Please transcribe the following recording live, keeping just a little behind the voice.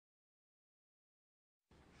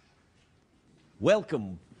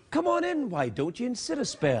Welcome. Come on in, why don't you, and sit a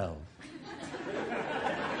spell?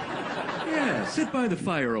 Yeah, sit by the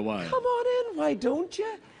fire a while. Come on in, why don't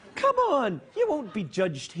you? Come on, you won't be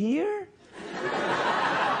judged here.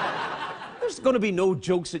 There's going to be no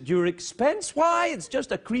jokes at your expense. Why? It's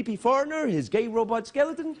just a creepy foreigner, his gay robot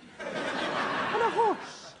skeleton, and a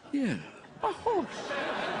horse. Yeah. A horse.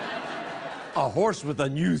 A horse with a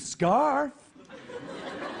new scarf.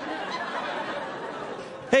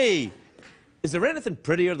 Hey, is there anything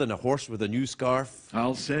prettier than a horse with a new scarf?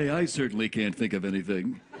 I'll say I certainly can't think of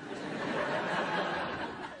anything.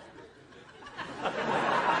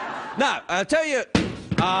 Now, I'll tell you, There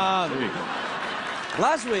you go.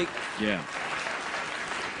 last week... Yeah.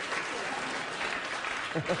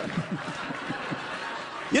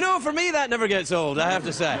 You know, for me, that never gets old, I have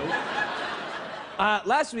to say.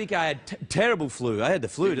 Last week, I had terrible flu. I had the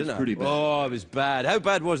flu, didn't I? Pretty bad. Oh, it was bad. How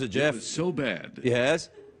bad was it, Jeff? It was so bad. Yes.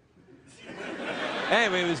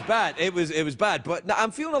 Anyway, it was bad. It was bad. But now,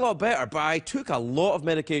 I'm feeling a lot better, but I took a lot of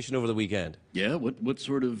medication over the weekend. Yeah? What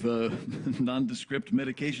sort of nondescript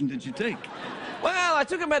medication did you take? Well, I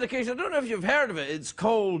took a medication. I don't know if you've heard of it. It's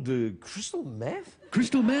called crystal meth?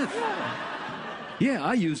 Crystal meth? Yeah,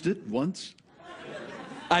 I used it once.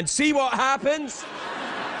 And see what happens?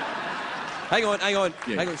 Hang on.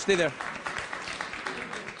 Yeah. Hang on, stay there.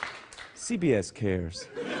 CBS cares.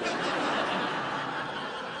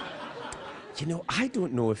 You know, I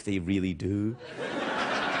don't know if they really do.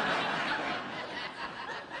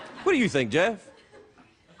 What do you think, Jeff?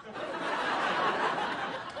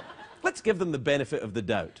 Let's give them the benefit of the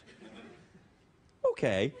doubt.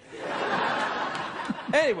 Okay.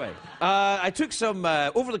 Anyway, I took some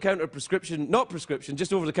over-the-counter prescription, not prescription,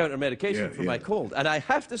 just over-the-counter medication for my cold. And I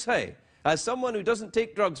have to say, as someone who doesn't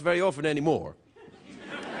take drugs very often anymore,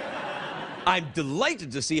 I'm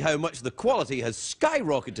delighted to see how much the quality has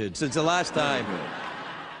skyrocketed since the last time.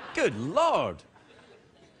 Good Lord.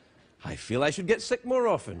 I feel I should get sick more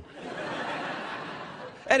often.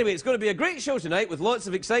 Anyway, it's going to be a great show tonight with lots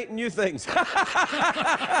of exciting new things.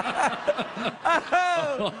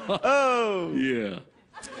 Oh. Yeah.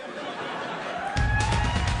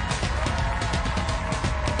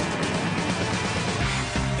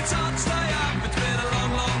 It's hard to stay up, it's been a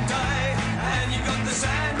long, long day, and you've got the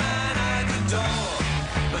Sandman at the door.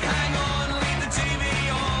 But hang on, leave the TV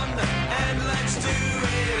on, and let's do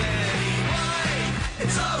it anyway.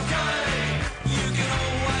 It's okay, you can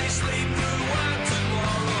always sleep through work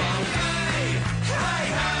tomorrow. Hey, hey,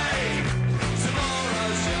 hey,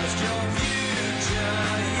 tomorrow's just your future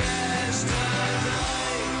yesterday.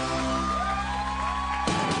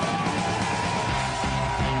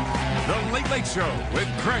 The Late Late Show with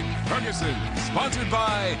Craig Ferguson, sponsored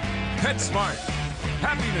by PetSmart.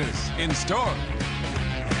 Happiness in store.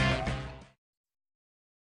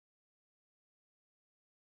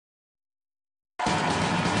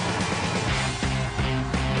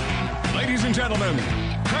 Ladies and gentlemen,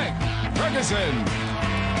 Craig Ferguson.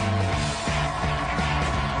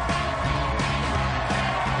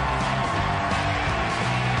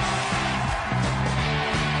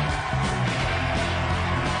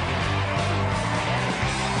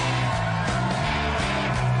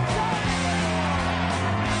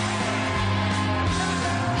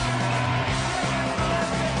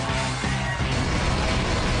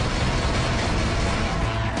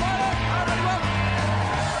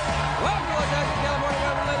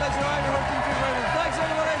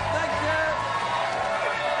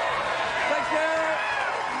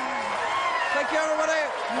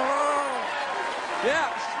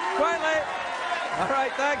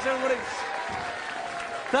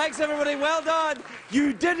 Thanks, everybody. Well done.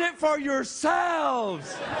 You did it for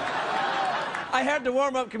yourselves. I heard the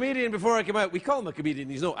warm-up comedian before I came out. We call him a comedian.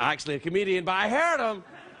 He's not actually a comedian, but I heard him.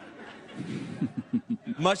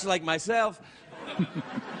 Much like myself.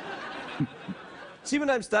 See, when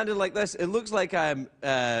I'm standing like this, it looks like I'm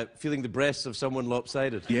feeling the breasts of someone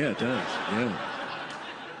lopsided. Yeah, it does. Yeah.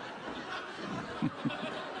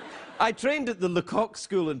 I trained at the Lecoq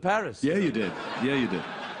School in Paris. Yeah, you did. Yeah, you did.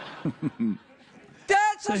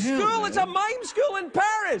 That's a The hell, school. man? It's a mime school in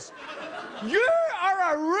Paris. You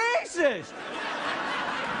are a racist.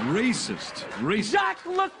 Racist. Racist. Jacques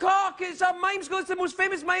Lecoq is a mime school. It's the most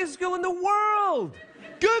famous mime school in the world.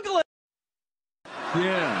 Google it.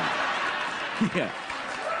 Yeah. Yeah.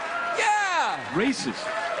 Yeah. Racist.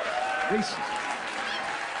 Racist.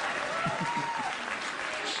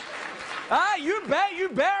 Ah, you bet. You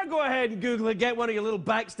better go ahead and Google it. Get one of your little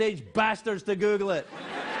backstage bastards to Google it.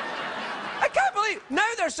 I can't believe now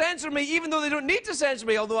they're censoring me, even though they don't need to censor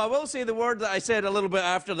me. Although I will say the word that I said a little bit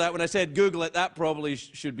after that when I said Google it, that probably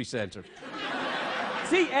should be censored.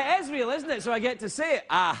 See, it is real, isn't it? So I get to say it.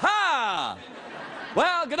 Aha!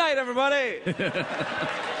 Well, good night, everybody.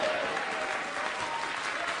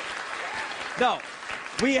 No,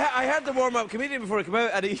 I heard the warm-up comedian before he came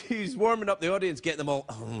out, and he's warming up the audience, getting them all,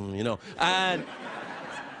 you know, and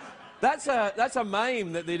that's a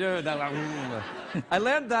mime that they do. I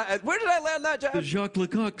learned that. Where did I learn that, Jack? The Jacques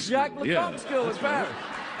Lecoq School. Jacques Lecoq School in Paris.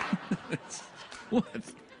 What?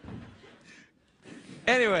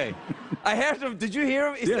 Anyway, I heard him. Did you hear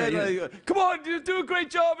him? He said, "Come on, do a great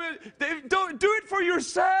job. Don't do it for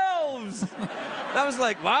yourselves." And I was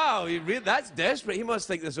like, "Wow, that's desperate. He must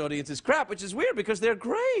think this audience is crap," which is weird because they're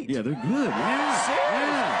great. Yeah, they're good. Yeah.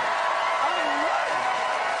 Seriously? I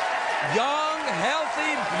mean, young,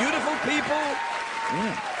 healthy, beautiful people.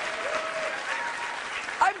 Yeah.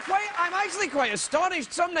 I'm actually quite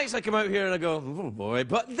astonished. Some nights I come out here and I go, oh boy,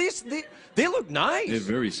 but they look nice. They're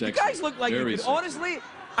very sexy. You guys look like very you could, sexy. honestly,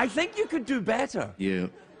 I think you could do better. Yeah.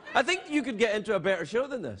 I think you could get into a better show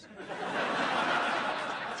than this.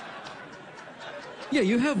 Yeah,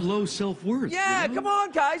 you have low self-worth. Yeah, you know? come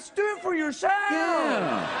on, guys, do it for yourself.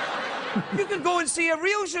 Yeah. You could go and see a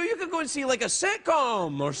real show. You could go and see like a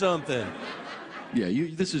sitcom or something. Yeah,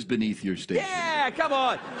 this is beneath your station. Yeah, come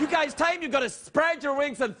on. You guys, time you've got to spread your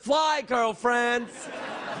wings and fly, girlfriends.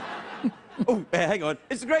 Oh, hang on.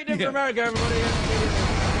 It's a great day for America, everybody.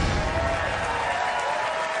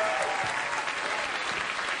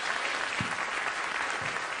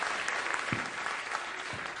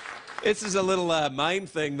 This is a little mime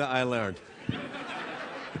thing that I learned.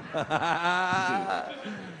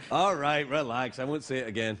 All right, relax. I won't say it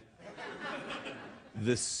again.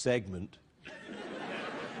 This segment.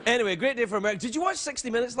 Anyway, great day for America. Did you watch 60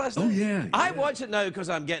 Minutes last night? Oh, yeah. I watch it now because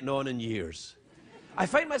I'm getting on in years. I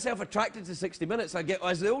find myself attracted to 60 Minutes.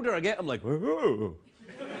 As the older I get, I'm like, whoa.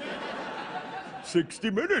 60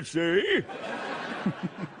 Minutes, eh?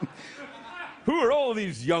 Who are all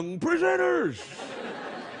these young presenters?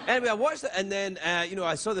 Anyway, I watched it, and then, you know,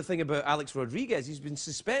 I saw the thing about Alex Rodriguez. He's been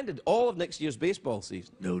suspended all of next year's baseball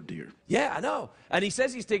season. No, dear. Yeah, I know. And he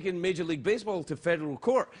says he's taken Major League Baseball to federal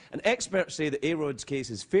court. And experts say that A-Rod's case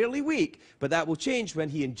is fairly weak, but that will change when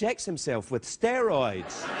he injects himself with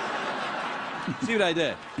steroids. See what I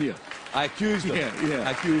did? Yeah. I accused him. Yeah.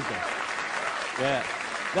 I accused him. Yeah,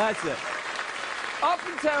 that's it. Up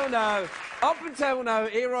until now,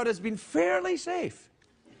 A-Rod has been fairly safe.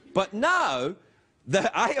 But now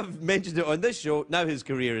that I have mentioned it on this show, now his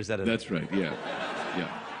career is at an end. That's right, yeah.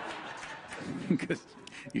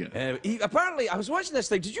 Yeah. Apparently, I was watching this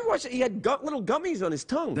thing. Did you watch it? He had little gummies on his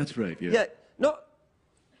tongue. That's right, yeah. Yeah, no,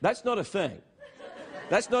 that's not a thing.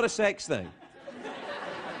 That's not a sex thing.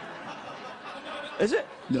 Is it?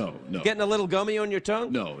 No. Getting a little gummy on your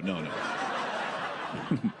tongue? No.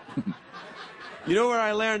 You know where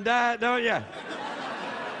I learned that, don't you?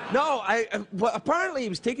 No, well, apparently he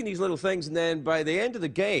was taking these little things, and then by the end of the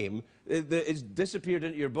game, it's disappeared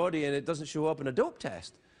into your body, and it doesn't show up in a dope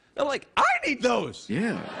test. I'm like, I need those.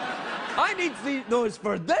 Yeah. I need those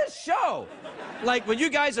for this show. Like, when you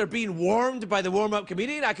guys are being warmed by the warm-up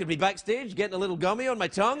comedian, I could be backstage getting a little gummy on my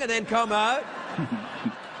tongue and then come out.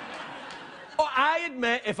 Oh, I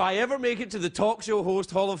admit, if I ever make it to the Talk Show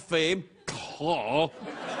Host Hall of Fame,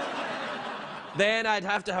 then I'd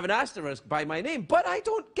have to have an asterisk by my name. But I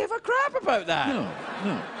don't give a crap about that. No.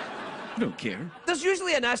 I don't care. There's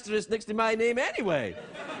usually an asterisk next to my name anyway.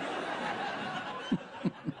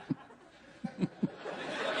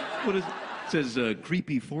 What is it? It says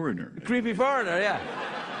creepy foreigner. Creepy foreigner, yeah.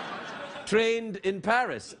 Trained in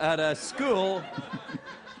Paris at a school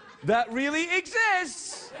that really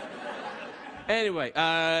exists. Anyway,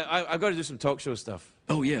 I've got to do some talk show stuff.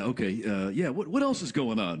 Oh, yeah, okay. Yeah, what else is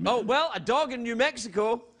going on? Oh, well, a dog in New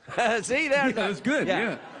Mexico. See there? Yeah, that's good,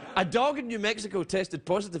 yeah. A dog in New Mexico tested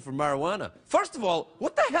positive for marijuana. First of all,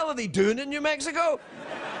 what the hell are they doing in New Mexico?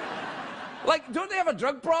 Like, don't they have a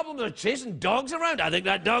drug problem? They're chasing dogs around. I think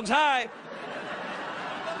that dog's high.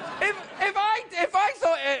 If I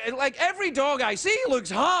thought, like, every dog I see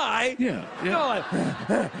looks high. Yeah. You know, like,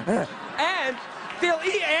 and they'll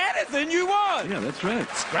eat anything you want. Yeah, that's right.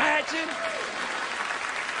 Scratching.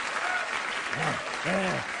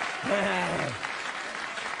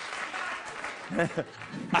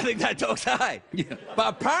 I think that dog's high. Yeah. But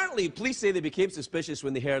apparently, police say they became suspicious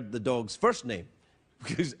when they heard the dog's first name.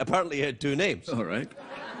 Because apparently he had two names. All right.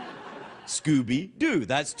 Scooby-Doo,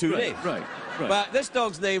 that's two names. Right. But this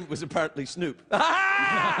dog's name was apparently Snoop.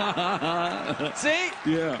 See?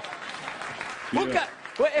 Yeah. Well,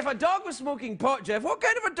 if a dog was smoking pot, Jeff, what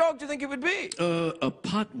kind of a dog do you think it would be? A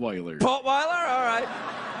Potweiler. Potweiler? All right.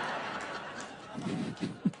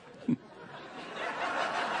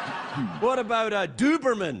 What about a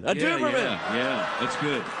Duberman? A Duberman. Yeah, that's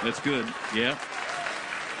good. That's good. Yeah.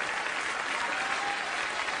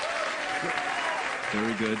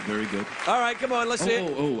 Very good, very good. All right, come on, let's see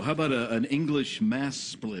it. Oh, how about an English mass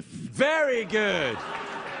spliff? Very good.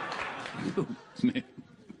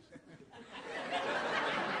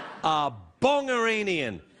 A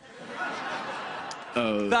Bongeranian.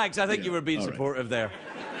 Thanks, I think you were being all right. supportive there.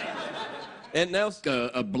 Anything else?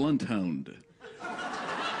 A blunt hound.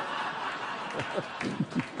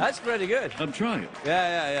 That's pretty good. I'm trying.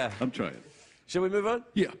 Yeah. I'm trying. Shall we move on?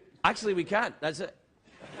 Yeah. Actually, we can't. That's it.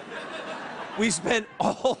 We spent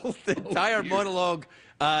all the entire monologue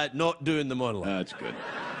not doing the monologue. That's good.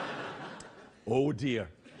 Oh, dear.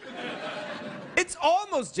 It's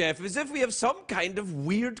almost, Jeff, as if we have some kind of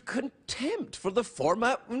weird contempt for the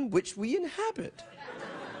format in which we inhabit.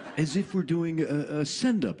 As if we're doing a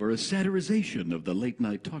send-up or a satirization of the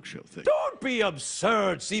late-night talk show thing. Don't be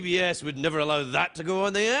absurd. CBS would never allow that to go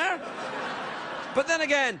on the air. But then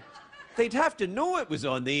again, they'd have to know it was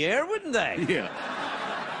on the air, wouldn't they? Yeah.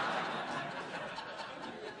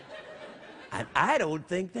 And I don't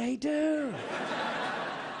think they do.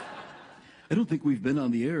 I don't think we've been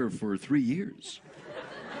on the air for 3 years.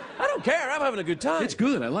 I don't care. I'm having a good time. It's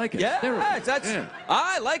good. I like it. Yeah, There- yeah.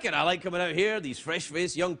 I like it. I like coming out here, these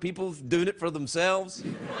fresh-faced young people doing it for themselves.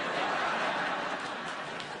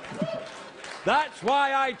 That's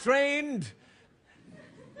why I trained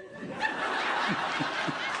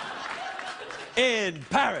in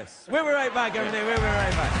Paris. We'll be right back, everybody. We'll be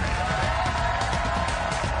right back.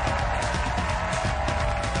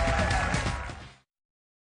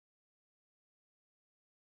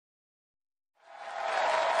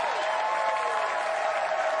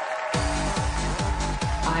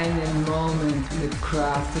 Einen Moment mit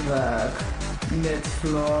Kraftwerk, mit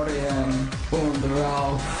Florian und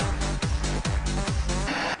Ralf.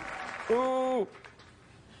 Ooh.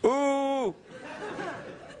 Ooh.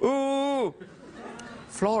 Ooh.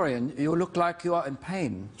 Florian, you look like you are in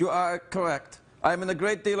pain. You are correct. I'm in a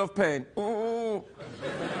great deal of pain. Ooh.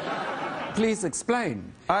 Please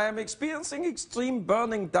explain. I am experiencing extreme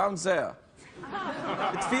burning down there.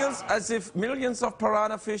 It feels as if millions of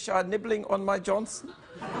piranha fish are nibbling on my Johnson.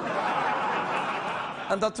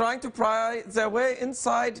 And are trying to pry their way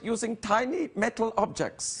inside using tiny metal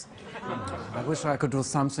objects. I wish I could do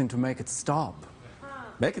something to make it stop.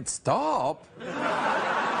 Make it stop?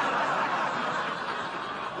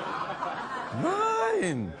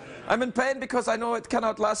 Nein. I'm in pain because I know it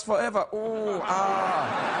cannot last forever. Ooh,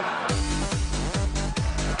 ah.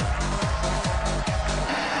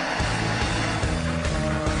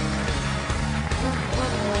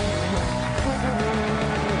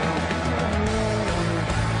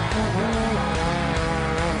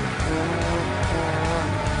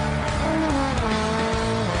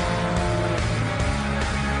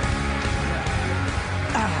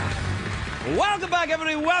 Welcome back,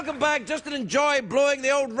 everybody. Welcome back. Just enjoy blowing the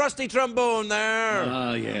old rusty trombone there.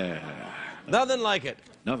 Yeah. Nothing like it.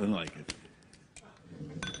 Nothing like it.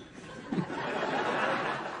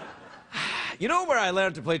 You know where I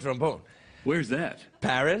learned to play trombone? Where's that?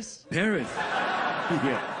 Paris. Paris.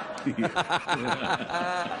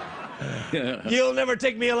 Yeah. You'll never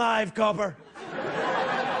take me alive, copper.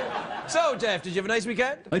 So, Jeff, did you have a nice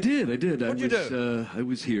weekend? I did. What'd you do? I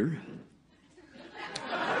was here.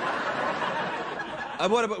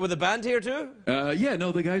 What about with the band here too? Yeah,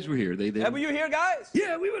 no, the guys were here. They Were you here, guys?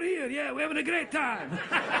 Yeah, we were here. Yeah, we're having a great time.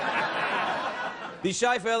 These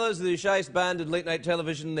shy fellas, the shyest band in late night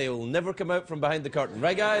television, they will never come out from behind the curtain,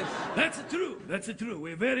 right, guys? That's true. That's true.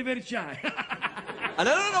 We're very, very shy. And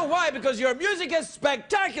I don't know why, because your music is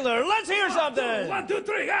spectacular. Let's hear something. 1, 2,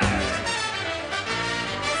 3.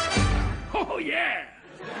 Oh yeah.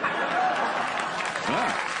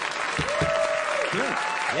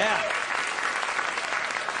 Yeah.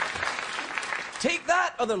 Take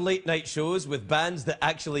that, other late night shows with bands that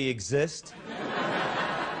actually exist.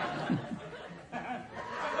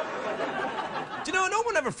 Do you know, no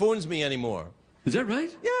one ever phones me anymore. Is that right?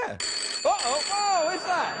 Yeah. Uh-oh. Whoa, what's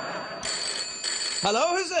that?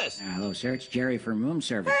 Hello, who's this? Hello, sir. It's Jerry from room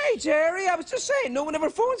service. Hey, Jerry, I was just saying, no one ever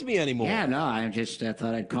phones me anymore. Yeah, no, I just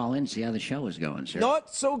thought I'd call in and see how the show was going, sir.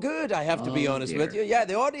 Not so good, I have to be Oh, honest dear. with you. Yeah,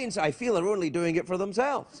 the audience, I feel, are only doing it for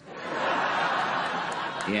themselves.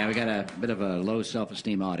 Yeah, we got a bit of a low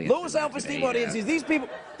self-esteem audience. Low self-esteem today, audiences. These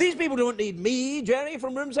people don't need me, Jerry,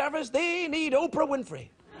 from room service. They need Oprah Winfrey.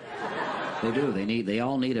 They do. They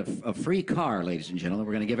all need a free car, ladies and gentlemen.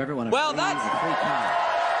 We're going to give everyone a, Well, free, that's- a free car.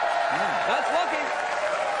 That's lucky.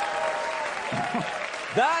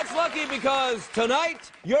 That's lucky because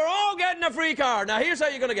tonight you're all getting a free car. Now, here's how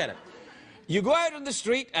you're going to get it. you go out on the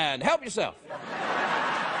street and help yourself.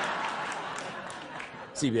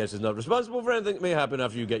 CBS is not responsible for anything that may happen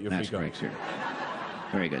after you get your That's free car. correct, sir.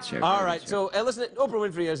 Very good, sir. All Very right, good, sir. so listen, Oprah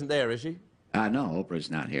Winfrey isn't there, is she? No,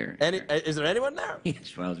 Oprah's not here. Is there anyone there?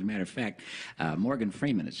 Yes, well, as a matter of fact, Morgan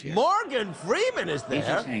Freeman is here. Morgan Freeman is there? He's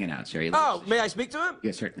just hanging out, sir. He Oh, lives- may I speak to him?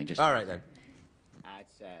 Yes, certainly. Just All right, then.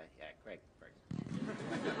 It's, yeah, Craig.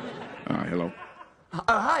 Hello.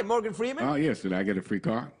 Hi, Morgan Freeman? Oh, yes. Did I get a free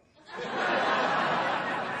car?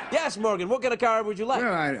 Yes, Morgan. What kind of car would you like?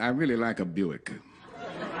 Well, I really like a Buick.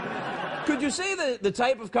 Could you say the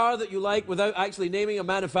type of car that you like without actually naming a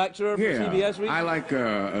manufacturer for CBS reasons? I like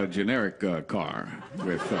a generic car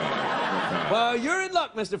with Well, you're in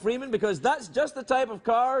luck, Mr. Freeman, because that's just the type of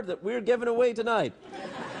car that we're giving away tonight.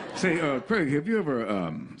 Say, Craig, have you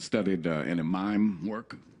ever studied any mime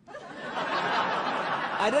work?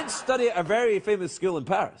 I did study at a very famous school in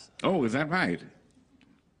Paris. Oh, is that right?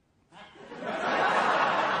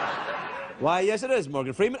 Why, yes, it is,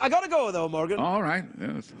 Morgan Freeman. I gotta go, though, Morgan. All right.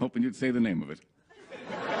 I was hoping you'd say the name of it.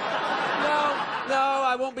 No,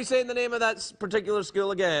 I won't be saying the name of that particular school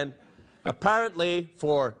again. Apparently,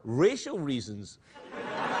 for racial reasons.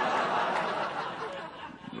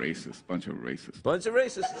 Racist. Bunch of racists. Bunch of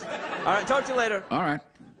racists. All right, talk to you later. All right.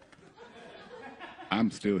 I'm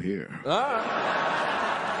still here. All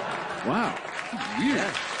right. Wow. Weird.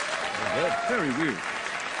 Yeah. Very weird.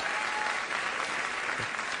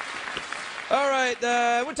 All right,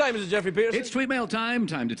 what time is it, Jeffrey Peterson? It's tweet mail time.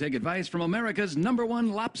 Time to take advice from America's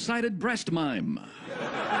 #1 lopsided breast mime.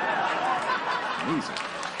 Amazing.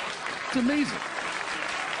 It's amazing.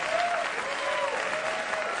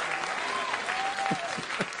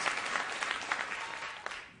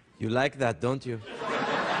 You like that, don't you?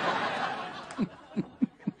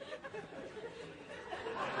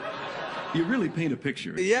 You really paint a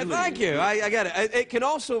picture. It's Yeah, really- thank you. I get it. It can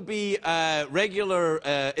also be regular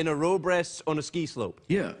in a row breasts on a ski slope.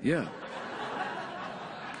 Yeah, yeah.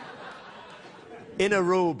 In a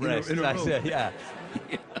row breast. in a That's row. it, yeah.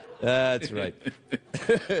 That's right.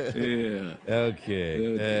 Yeah.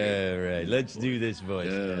 Okay. All right. Let's do this voice.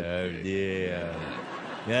 Oh, yeah.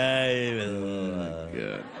 Yeah.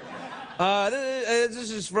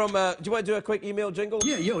 This is from, do you want to do a quick email jingle?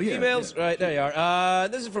 Yeah, yeah. Emails? Yeah. Right, there you are.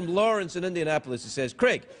 This is from Lawrence in Indianapolis. It says,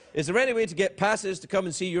 Craig, is there any way to get passes to come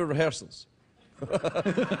and see your rehearsals?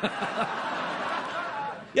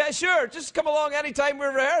 Yeah, sure. Just come along anytime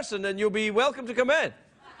we're rehearsing and you'll be welcome to come in.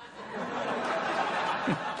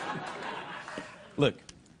 Look,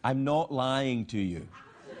 I'm not lying to you.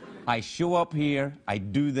 I show up here, I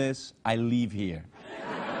do this, I leave here.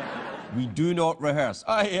 We do not rehearse.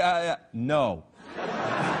 No.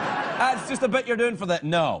 That's just a bit you're doing for that.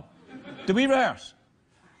 No. Do we rehearse?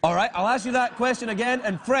 All right, I'll ask you that question again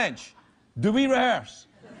in French. Do we rehearse?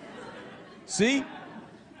 See?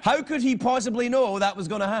 How could he possibly know that was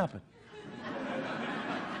going to happen?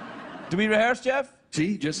 Do we rehearse, Jeff?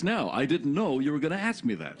 See, just now, I didn't know you were going to ask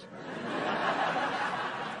me that.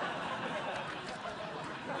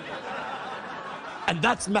 And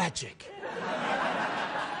that's magic.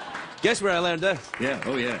 Guess where I learned this? Yeah,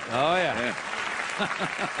 oh yeah. Oh, yeah.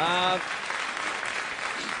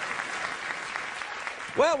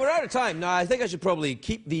 Well, we're out of time. Now, I think I should probably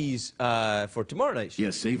keep these for tomorrow night. Yeah,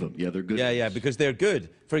 save them. Yeah, they're good. Yeah, because they're good.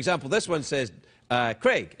 For example, this one says,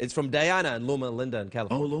 Craig, it's from Diana in Loma Linda in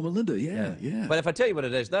California. Oh, Loma Linda, yeah. But if I tell you what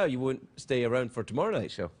it is now, you won't stay around for tomorrow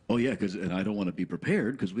night's show. Oh, yeah, and I don't want to be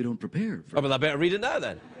prepared because we don't prepare. Oh, well, I better read it now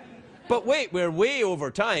then. But wait, we're way over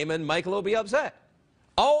time and Michael will be upset.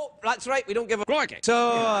 Oh, that's right, we don't give a crikey.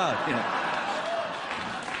 So, Yeah.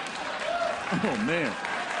 Oh, man.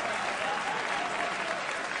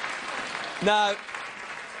 now,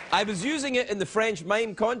 I was using it in the French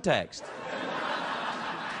mime context.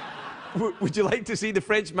 Would you like to see the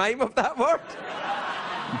French mime of that word?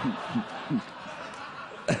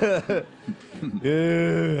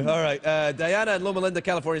 All right. Diana in Loma Linda,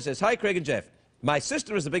 California says, Hi, Craig and Jeff. My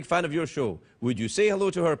sister is a big fan of your show. Would you say hello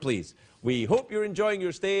to her, please? We hope you're enjoying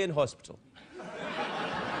your stay in hospital.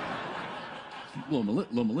 Loma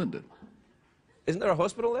Linda. Isn't there a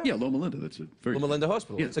hospital there? Yeah, Loma Linda. That's a very... Loma Linda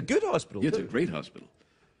Hospital. Yeah. It's a good hospital, Yeah, it's too. a great hospital.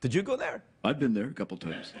 Did you go there? I've been there a couple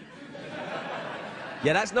times.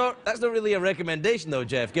 Yeah, that's not really a recommendation, though,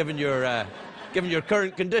 Jeff, given your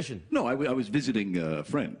current condition. No, I was visiting a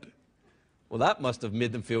friend. Well, that must have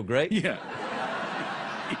made them feel great. Yeah.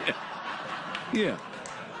 Yeah.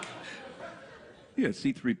 Yeah,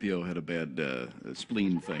 C-3PO had a bad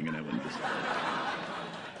spleen thing, and I went just...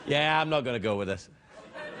 Yeah, I'm not going to go with this.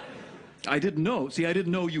 I didn't know. See, I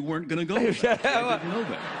didn't know you weren't going to go with that. I didn't know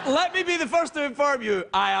that. Let me be the first to inform you,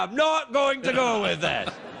 I am not going to go with this.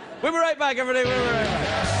 We'll be right back, everybody. We'll be right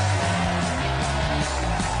back.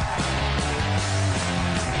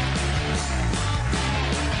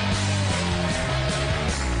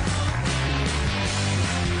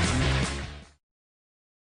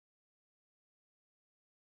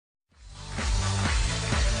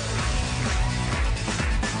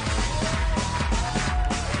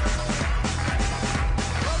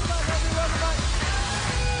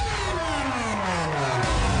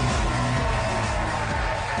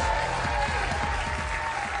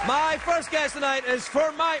 My first guest tonight is,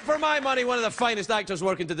 for my money, one of the finest actors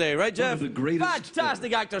working today, right, Jeff? One of the greatest.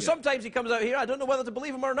 Fantastic actor. Yeah. Sometimes he comes out here, I don't know whether to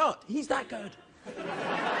believe him or not. He's that good.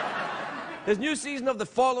 His new season of The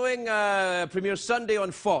Following premieres Sunday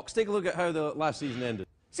on Fox. Take a look at how the last season ended.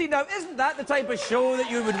 See, now, isn't that the type of show that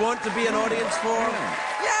you would want to be an audience for?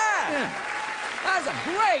 Yeah! That's a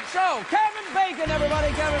great show. Kevin Bacon,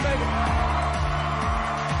 everybody, Kevin Bacon.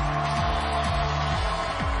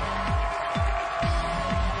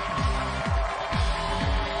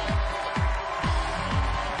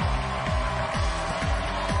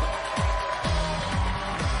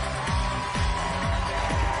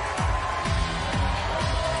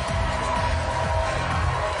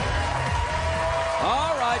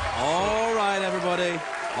 All right, everybody.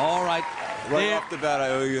 All right. Right off the bat, I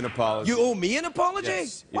owe you an apology. You owe me an apology?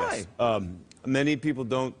 Yes. Why? Yes. Many people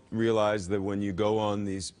don't realize that when you go on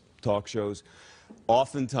these talk shows,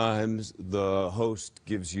 oftentimes the host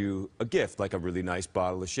gives you a gift, like a really nice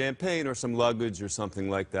bottle of champagne or some luggage or something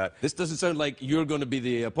like that. This doesn't sound like you're going to be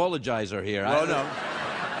the apologizer here. Well, no.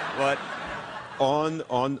 But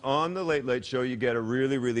on the Late Late Show, you get a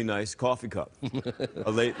really, really nice coffee cup.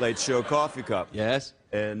 A Late Late Show coffee cup. Yes.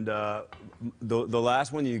 And the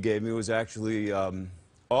last one you gave me was actually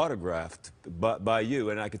autographed by you,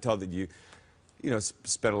 and I could tell that you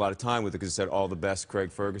spent a lot of time with it because it said "All the best,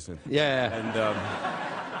 Craig Ferguson." Yeah. And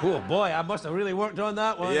oh boy, I must have really worked on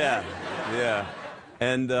that one. yeah, yeah.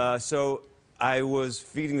 And so I was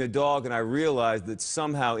feeding the dog, and I realized that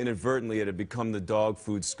somehow, inadvertently, it had become the dog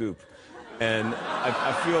food scoop, and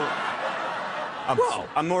I feel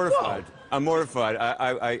I'm mortified. Whoa. I'm mortified.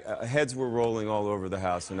 Heads were rolling all over the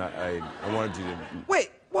house, and I wanted you to... Wait,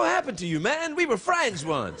 what happened to you, man? We were friends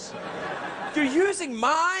once. You're using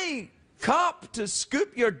my cup to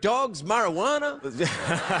scoop your dog's marijuana? Do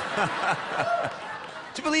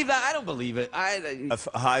you believe that? I don't believe it. A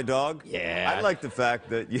high dog? Yeah. I like the fact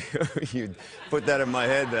that you put that in my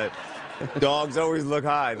head, that dogs always look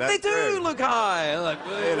high. That's they do great. Look high. Like,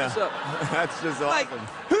 You know, what's up? that's just Like, awesome.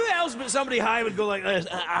 who else but somebody high would go like this?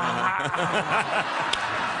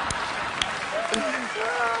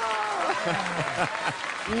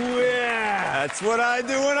 Yeah. That's what I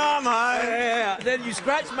do when I'm high. Yeah. Then you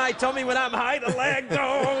scratch my tummy when I'm high. The leg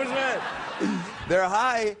goes, man. They're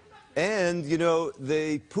high, and,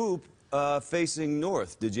 they poop facing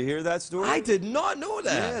north. Did you hear that story? I did not know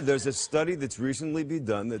that. Yeah, there's a study that's recently been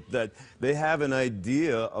done that they have an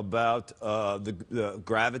idea about the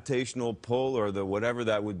gravitational pull or the whatever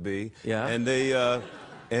that would be. Yeah. And they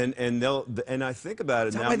and I think about it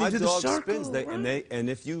Is that now. why they My do the dog circle, spins. right? And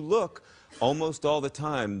if you look, almost all the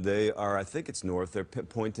time they are. I think it's north. They're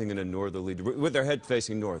pointing in a northerly with their head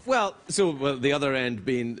facing north. Well, the other end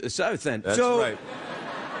being the south end. That's so, right.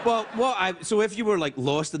 Well, so if you were like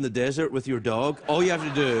lost in the desert with your dog, all you have to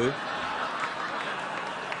do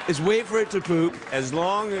is wait for it to poop. As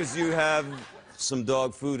long as you have some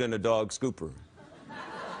dog food and a dog scooper.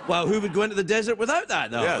 Well, who would go into the desert without that,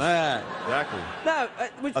 though? Yes, exactly. Now,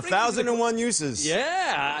 which brings me to the 1,001 uses.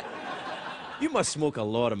 Yeah. You must smoke a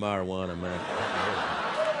lot of marijuana, man.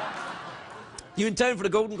 You in town for the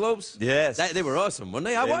Golden Globes? Yes. They were awesome, weren't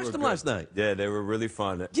they? I watched were them good. last night. Yeah, they were really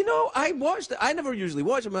fun. You know, I never usually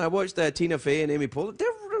watch them. I watched Tina Fey and Amy Poehler. They're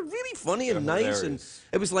really funny and They're nice, hilarious.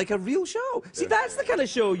 and it was like a real show. See, that's the kind of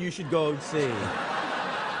show you should go and see.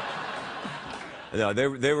 No,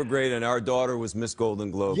 they were great, and our daughter was Miss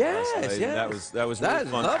Golden Globe last night. Yes. That was really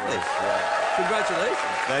fun. Lovely. For us. Yeah. Congratulations.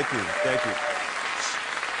 Thank you.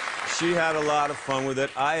 She had a lot of fun with it.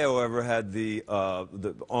 I, however, had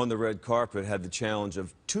on the red carpet, had the challenge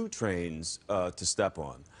of 2 trains to step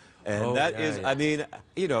on. And I mean,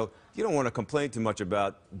 you don't want to complain too much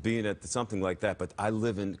about being at something like that, but I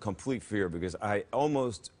live in complete fear because I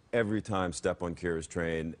almost every time step on Kira's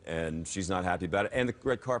train, and she's not happy about it, and the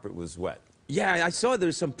red carpet was wet. Yeah, I saw there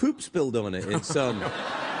was some poop spilled on it in some...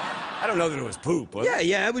 I don't know that it was poop, was it?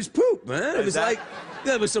 Yeah, it was poop, man. It was that- like...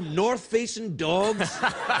 There was some north-facing dogs.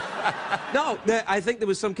 No, I think there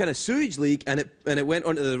was some kind of sewage leak, and it went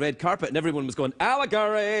onto the red carpet, and everyone was going,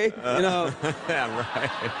 "Allegory," you know. Yeah, right.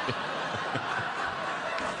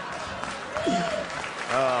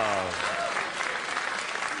 Oh.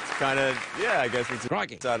 kind of, yeah, I guess it's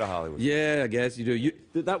outside of Hollywood. Yeah, I guess you do.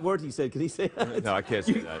 That word he said, can he say that? No, I can't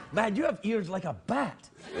say that. Man, you have ears like a bat.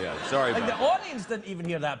 Yeah, sorry Like about the audience didn't even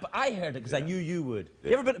hear that, but I heard it because I knew you would.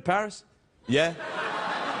 You ever been to Paris? Yeah?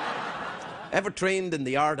 Ever trained in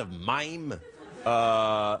the art of mime?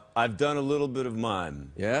 I've done a little bit of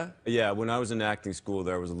mime. Yeah? Yeah, when I was in acting school,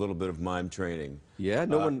 there was a little bit of mime training. Yeah?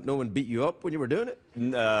 No one beat you up when you were doing it?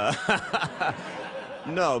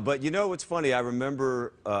 No, but you know what's funny? I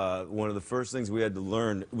remember one of the first things we had to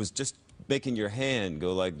learn was just making your hand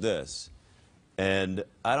go like this. And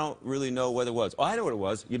I don't really know what it was. Oh, I know what it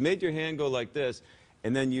was. You made your hand go like this,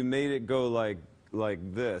 and then you made it go like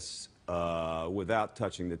this without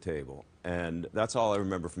touching the table. And that's all I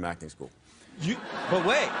remember from acting school. But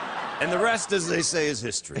wait. And the rest, as they say, is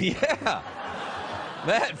history. Yeah.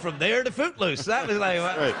 Man, from there to Footloose. That was like,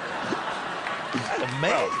 Right. That's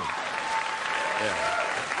amazing. Yeah.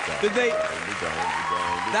 Did they?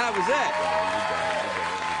 That was it.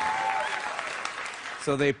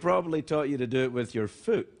 So they probably taught you to do it with your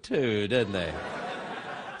foot too, didn't they?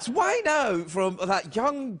 So why now, from that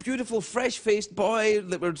young, beautiful, fresh-faced boy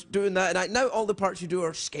that was doing that, and now all the parts you do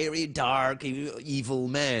are scary, dark, evil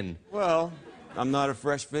men? Well, I'm not a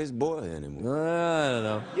fresh-faced boy anymore. I don't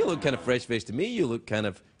know. You look kind of fresh-faced to me. You look kind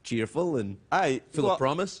of cheerful and full of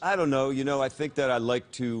promise. I don't know. You know, I think that I like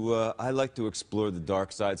to explore the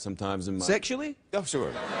dark side sometimes in my... Sexually? Oh,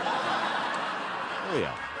 sure. Oh,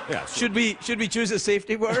 yeah. Yeah. Sure. Should we choose a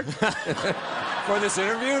safety word? For this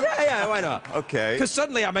interview? Yeah, why not? Okay. Because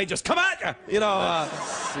suddenly I may just come at you, you know.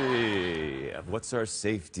 Let's see. What's our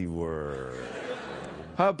safety word?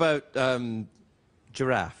 How about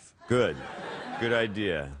giraffe? Good. Good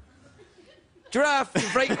idea. Giraffe,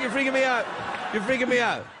 you're freaking me out. You're freaking me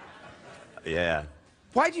out. Yeah.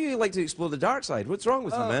 Why do you like to explore the dark side? What's wrong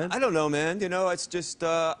with you, man? I don't know, man. You know, it's just,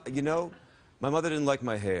 you know, my mother didn't like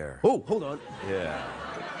my hair. Oh, hold on. Yeah.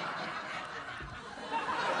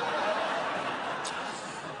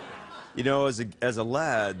 You know, as a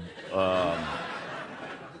lad,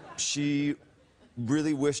 she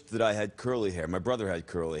really wished that I had curly hair. My brother had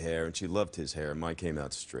curly hair, and she loved his hair. Mine came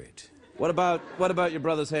out straight. What about your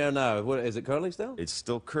brother's hair now? Is it curly still? It's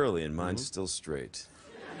still curly, and mine's still straight.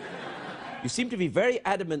 You seem to be very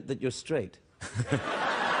adamant that you're straight.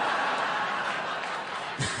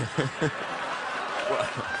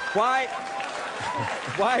 Why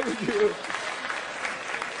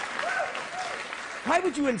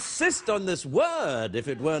would you insist on this word if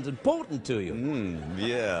it weren't important to you?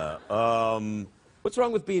 Yeah. What's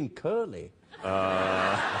wrong with being curly?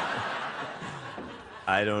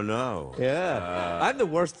 I don't know. Yeah. I'm the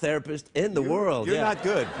worst therapist in the world. You're not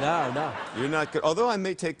good. No. You're not good. Although I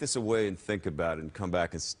may take this away and think about it and come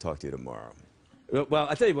back and talk to you tomorrow. Well,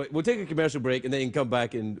 I tell you what, we'll take a commercial break and then you can come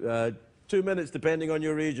back in 2 minutes, depending on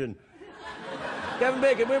your region. Kevin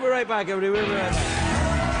Bacon, we'll be right back, everybody. We'll be right back.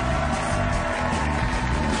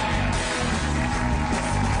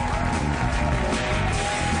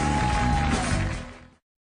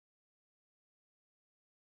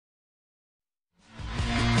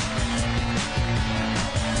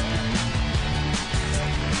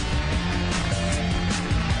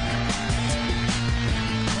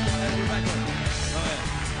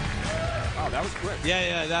 That was quick.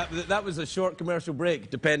 Yeah, that was a short commercial break,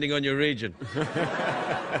 depending on your region.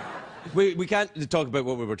 we can't talk about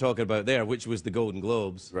what we were talking about there, which was the Golden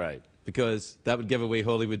Globes. Right. Because that would give away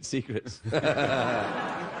Hollywood secrets.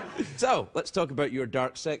 So, let's talk about your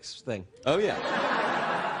dark sex thing. Oh, yeah.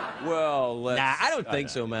 Well, let's... Nah, I don't think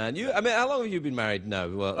so, man. I mean, how long have you been married now?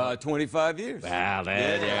 Well, 25 years. Well,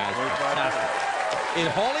 then, yeah. 25 years.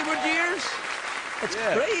 In Hollywood years? That's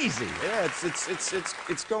crazy. Yeah,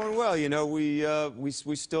 it's going well. You know, we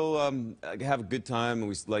still have a good time, and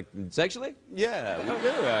we like sexually. Yeah, we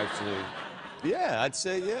do actually. Yeah, I'd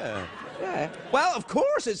say yeah. Yeah. Well, of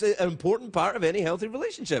course, it's an important part of any healthy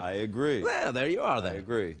relationship. I agree. Well, there you are then. I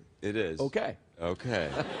agree. It is. Okay. Okay.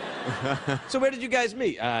 So where did you guys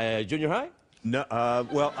meet? Junior high? No.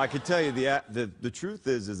 Well, I could tell you the truth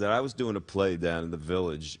is that I was doing a play down in the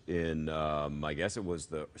Village in I guess it was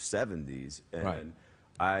the 70s, and right.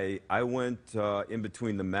 I went in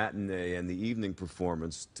between the matinee and the evening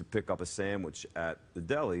performance to pick up a sandwich at the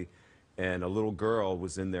deli, and a little girl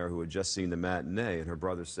was in there who had just seen the matinee, and her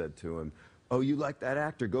brother said to him, "Oh, you like that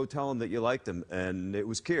actor? Go tell him that you liked him." And it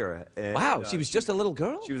was Kira. And, wow, she was just a little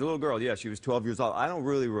girl? She was a little girl, yeah. She was 12 years old. I don't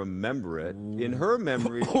really remember it. In her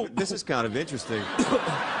memory, this is kind of interesting.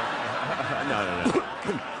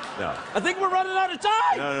 No. I think we're running out of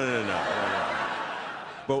time! No.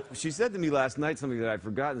 But she said to me last night something that I'd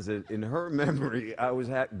forgotten. Said in her memory, I was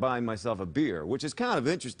buying myself a beer, which is kind of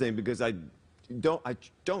interesting because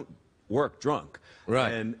don't work drunk.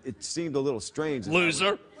 Right. And it seemed a little strange.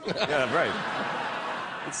 Loser. Yeah, right.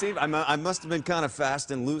 It seemed I must have been kind of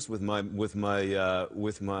fast and loose with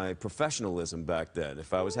my professionalism back then.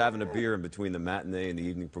 If I was having a beer in between the matinee and the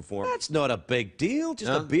evening performance. That's not a big deal.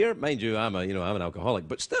 Just a beer, mind you. I'm an alcoholic,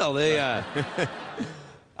 but still, they.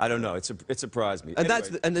 I don't know. It surprised me. And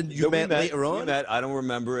anyway, and then you met later on. We met. I don't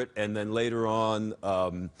remember it. And then later on,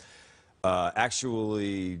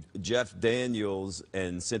 actually, Jeff Daniels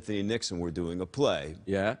and Cynthia Nixon were doing a play.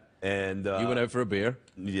 Yeah. And you went out for a beer.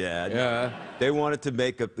 Yeah. Yeah. They wanted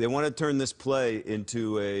to turn this play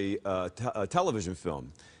into a television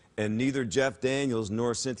film, and neither Jeff Daniels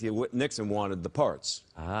nor Cynthia Nixon wanted the parts.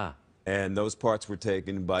 Ah. And those parts were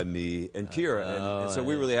taken by me and Kira, and so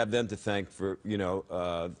we really have them to thank for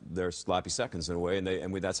their sloppy seconds in a way,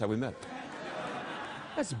 and that's how we met.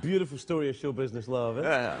 That's a beautiful story of show business love,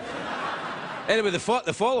 isn't it? Yeah. Anyway, the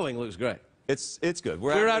following looks great. It's good.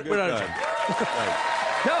 We're out. Right.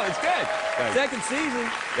 No, it's good. Right. Second season.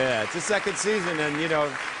 Yeah, it's the second season, and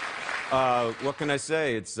what can I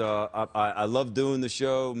say? It's I love doing the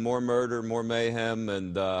show. More murder, more mayhem,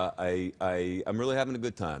 and I'm really having a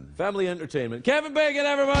good time. Family entertainment. Kevin Bacon,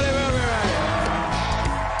 everybody. We'll be right here.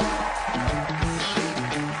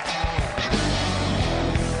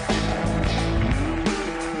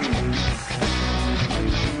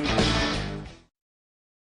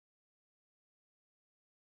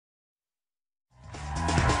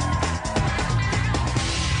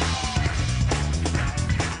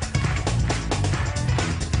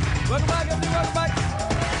 Welcome back, everybody. Welcome back.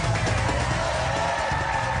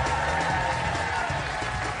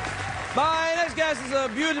 My next guest is a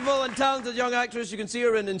beautiful and talented young actress. You can see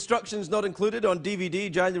her in Instructions Not Included on DVD,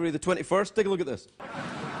 January the 21st. Take a look at this.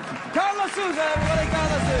 Karla Souza, everybody.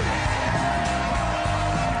 Karla Souza.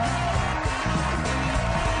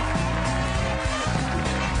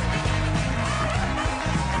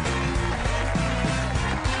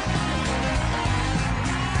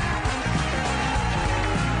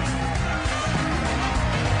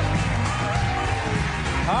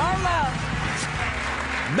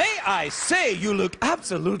 May I say you look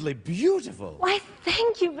absolutely beautiful. Why,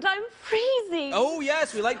 thank you, but I'm freezing. Oh,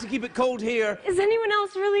 yes, we like to keep it cold here. Is anyone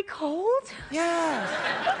else really cold? Yes.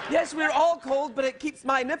 Yes, we're all cold, but it keeps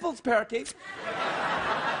my nipples perky.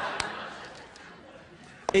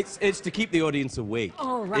 It's to keep the audience awake.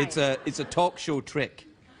 Oh, right. It's a talk show trick.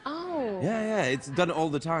 Oh. Yeah, it's done it all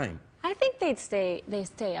the time. I think they stay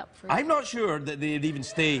up for I'm not sure that they'd even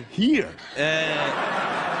stay here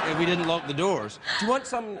if we didn't lock the doors. Do you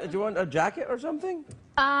want a jacket or something?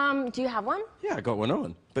 Do you have one? Yeah, I got one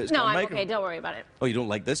on. But it's No, got a I'm microphone. okay. Don't worry about it. Oh, you don't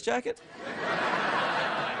like this jacket?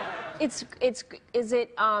 Is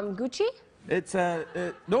it Gucci? It's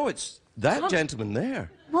no, it's that gentleman there.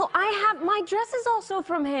 Well, my dress is also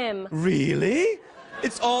from him. Really?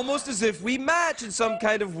 It's almost as if we match in some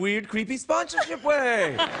kind of weird, creepy sponsorship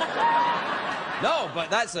way. No, but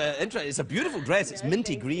that's interesting. It's a beautiful dress. It's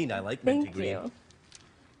minty green. I like minty green. Thank you.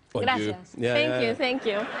 Well, Gracias. Yeah, Thank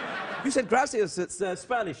you. You said gracias. It's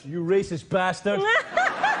Spanish. You racist bastard.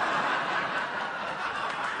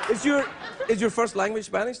 Is your first language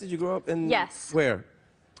Spanish? Did you grow up in? Yes. Where?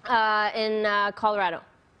 In Colorado.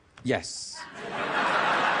 Yes.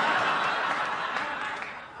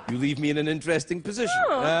 You leave me in an interesting position.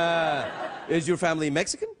 Oh. Is your family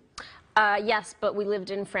Mexican? Yes, but we lived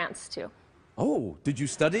in France too. Oh, did you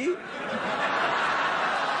study?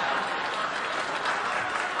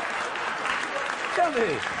 Tell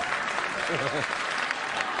me.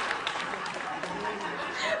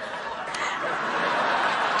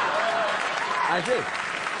 I see.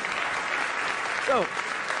 So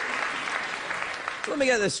let me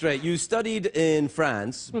get this straight. You studied in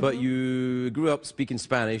France, but you grew up speaking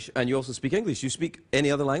Spanish, and you also speak English. You speak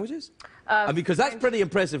any other languages? Because that's pretty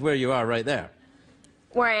impressive where you are right there.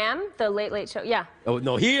 Where I am? The Late Late Show, yeah. Oh,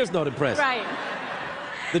 no, here's not impressive. Right.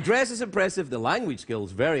 The dress is impressive. The language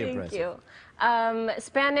skills, very impressive. Thank you.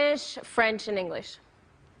 Spanish, French, and English.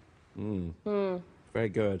 Very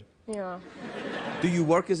good. Yeah. Do you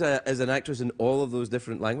work as an actress in all of those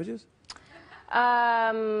different languages?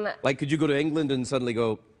 Like, could you go to England and suddenly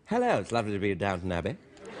go, hello, it's lovely to be at Downton Abbey?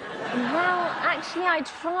 Well, actually, I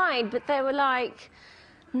tried, but they were like,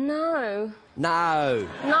 no. No.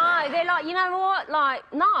 No, they're like, you know what? Like,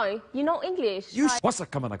 no, you're not English. What's that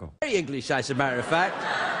coming, I go? Very English, as a matter of fact.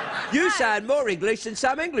 You sound more English than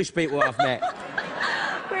some English people I've met.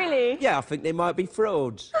 Really? Yeah, I think they might be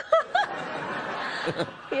frauds.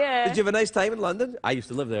 Yeah. Did you have a nice time in London? I used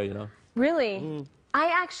to live there, you know. Really?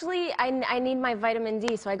 I need my vitamin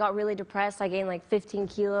D, so I got really depressed. I gained like 15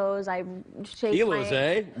 kilos. I shaped Kilos,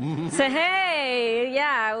 eh? So hey,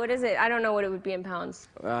 yeah, what is it? I don't know what it would be in pounds.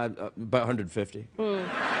 About 150.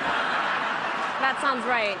 That sounds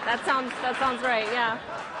right. That sounds right, yeah.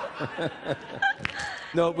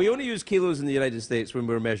 No, we only use kilos in the United States when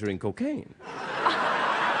we're measuring cocaine.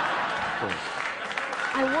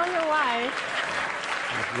 I wonder why.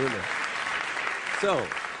 Absolutely. So,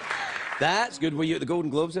 that's good. Were you at the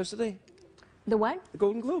Golden Globes yesterday? The what? The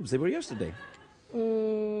Golden Globes. They were yesterday.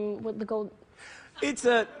 What the gold? It's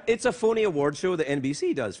a phony award show that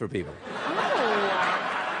NBC does for people. Oh.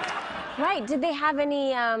 Right. Did they have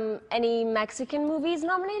any Mexican movies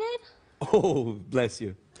nominated? Oh, bless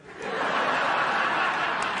you.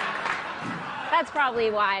 That's probably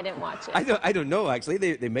why I didn't watch it. I don't know, actually.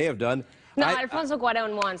 They may have done. No, Alfonso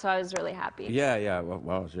Cuarón won, so I was really happy. Yeah.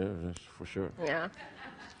 Well, yeah, for sure. Yeah.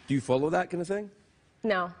 Do you follow that kind of thing?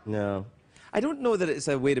 No. No. I don't know that it's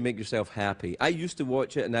a way to make yourself happy. I used to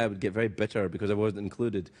watch it and I would get very bitter because I wasn't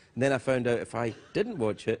included. And then I found out if I didn't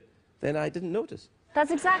watch it, then I didn't notice. This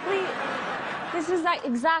is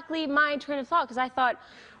exactly my train of thought, because I thought,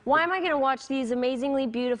 why am I going to watch these amazingly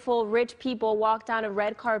beautiful, rich people walk down a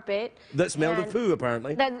red carpet? That smelled of poo,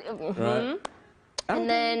 apparently. Right. And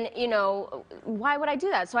then, you know, why would I do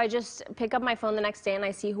that? So I just pick up my phone the next day and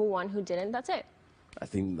I see who won, who didn't. That's it. I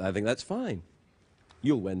think that's fine.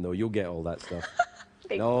 You'll win, though. You'll get all that stuff.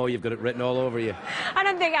 No, you've got it written all over you. I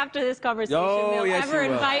don't think after this conversation they'll ever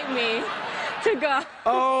invite me to go.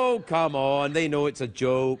 Oh, come on. They know it's a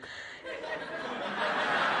joke.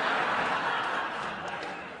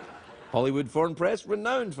 Hollywood Foreign Press,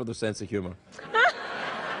 renowned for their sense of humor.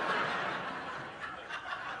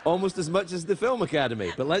 Almost as much as the Film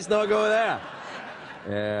Academy, but let's not go there.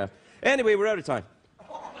 Yeah. Anyway, we're out of time.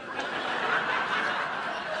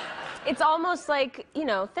 It's almost like, you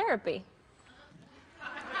know, therapy.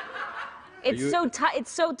 It's so tight.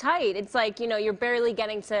 It's so tight. It's like, you know, you're barely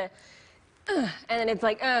getting to, and then it's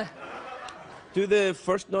like, Do the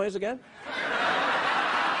first noise again.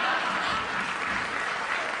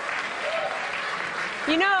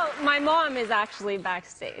 You know, my mom is actually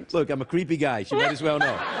backstage. Look, I'm a creepy guy. She might as well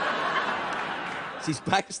know. She's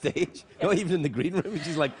backstage, not even in the green room.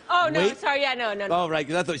 She's like, oh, no, wait. sorry, yeah, no. Oh, right,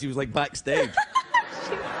 because I thought she was like backstage.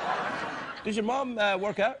 Does your mom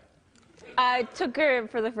work out? I took her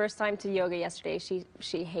for the first time to yoga yesterday.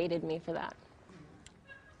 She hated me for that.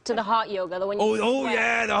 To the hot yoga, the one you sweat.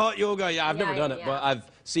 Yeah, the hot yoga. Yeah, I've never done it, yeah. but I've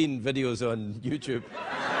seen videos on YouTube.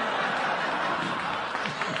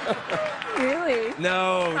 Really?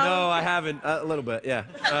 No, I haven't. A little bit, yeah.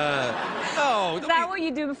 No. Is that what you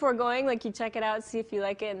do before going? Like, you check it out, see if you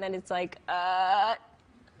like it, and then it's like,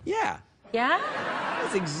 Yeah. Yeah?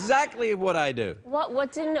 That's exactly what I do. What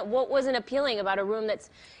wasn't appealing about a room that's,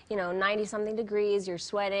 you know, 90-something degrees, you're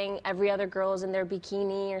sweating, every other girl's in their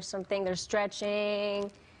bikini or something, they're stretching,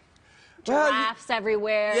 giraffes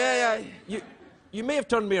everywhere. Yeah. You may have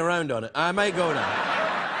turned me around on it. I might go now.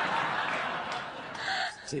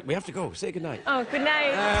 See, we have to go. Say goodnight. Oh, good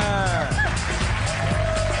night.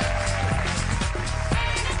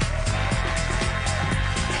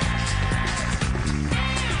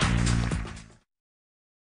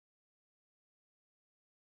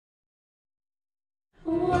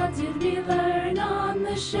 What did we learn on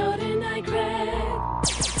the show tonight, Greg?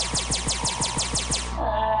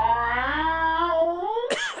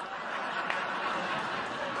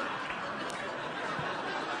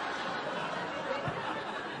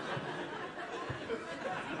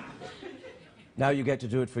 Now you get to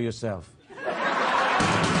do it for yourself.